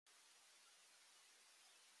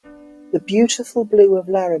The beautiful blue of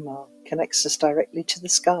Larimar connects us directly to the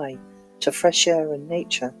sky, to fresh air and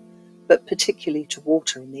nature, but particularly to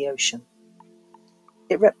water and the ocean.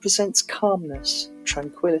 It represents calmness,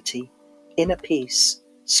 tranquility, inner peace,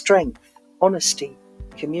 strength, honesty,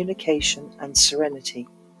 communication and serenity,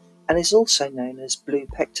 and is also known as blue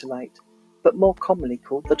pectolite, but more commonly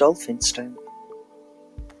called the Dolphin stone.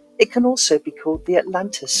 It can also be called the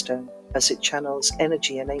Atlantis stone, as it channels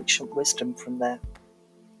energy and ancient wisdom from there.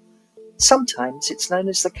 Sometimes it's known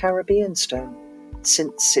as the Caribbean stone,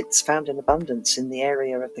 since it's found in abundance in the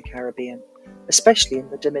area of the Caribbean, especially in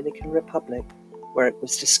the Dominican Republic, where it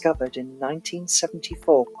was discovered in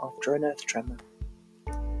 1974 after an earth tremor.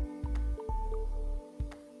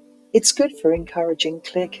 It's good for encouraging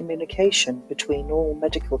clear communication between all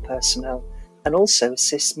medical personnel and also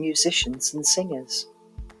assists musicians and singers.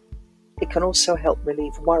 It can also help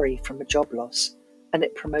relieve worry from a job loss, and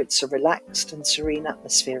it promotes a relaxed and serene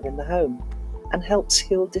atmosphere in the home and helps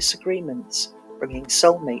heal disagreements, bringing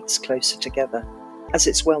soulmates closer together, as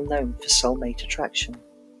it's well known for soulmate attraction.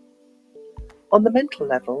 On the mental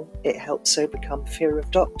level, it helps overcome fear of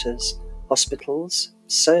doctors, hospitals,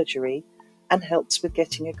 surgery, and helps with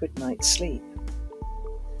getting a good night's sleep.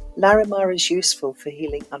 Larimar is useful for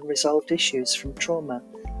healing unresolved issues from trauma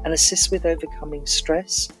and assists with overcoming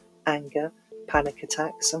stress, anger, panic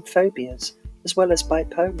attacks, and phobias, as well as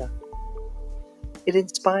bipolar. It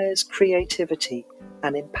inspires creativity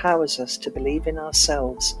and empowers us to believe in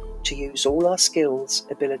ourselves, to use all our skills,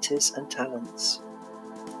 abilities, and talents.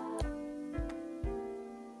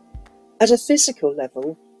 At a physical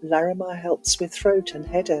level, Larimar helps with throat and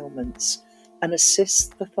head ailments and assists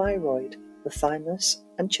the thyroid, the thymus,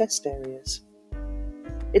 and chest areas.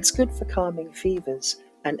 It's good for calming fevers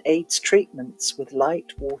and aids treatments with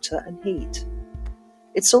light, water, and heat.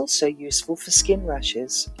 It's also useful for skin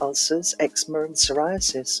rashes, ulcers, eczema, and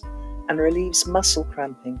psoriasis, and relieves muscle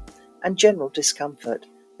cramping and general discomfort,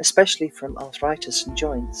 especially from arthritis and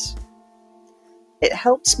joints. It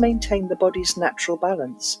helps maintain the body's natural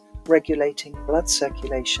balance, regulating blood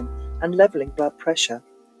circulation and leveling blood pressure,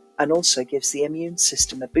 and also gives the immune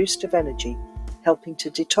system a boost of energy, helping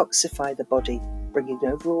to detoxify the body, bringing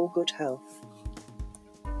overall good health.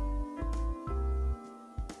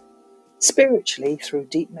 Spiritually, through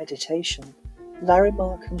deep meditation,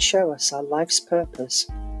 Larimar can show us our life's purpose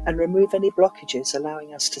and remove any blockages,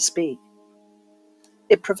 allowing us to speak.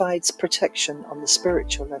 It provides protection on the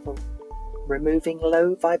spiritual level, removing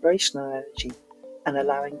low vibrational energy and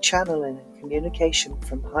allowing channeling and communication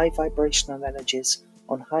from high vibrational energies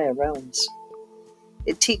on higher realms.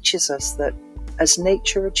 It teaches us that as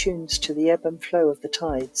nature attunes to the ebb and flow of the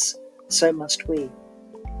tides, so must we.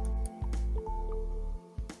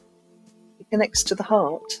 It connects to the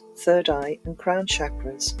heart, third eye, and crown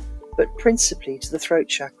chakras, but principally to the throat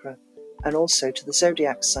chakra, and also to the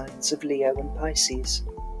zodiac signs of Leo and Pisces.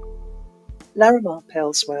 Larimar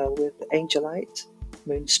pairs well with angelite,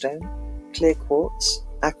 moonstone, clear quartz,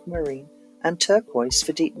 aquamarine, and turquoise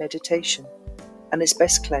for deep meditation, and is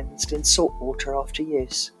best cleansed in salt water after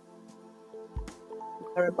use.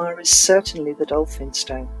 Larimar is certainly the Dolphin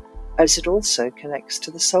stone, as it also connects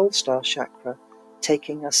to the soul star chakra,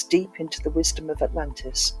 taking us deep into the wisdom of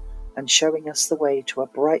Atlantis and showing us the way to a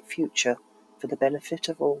bright future for the benefit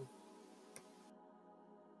of all.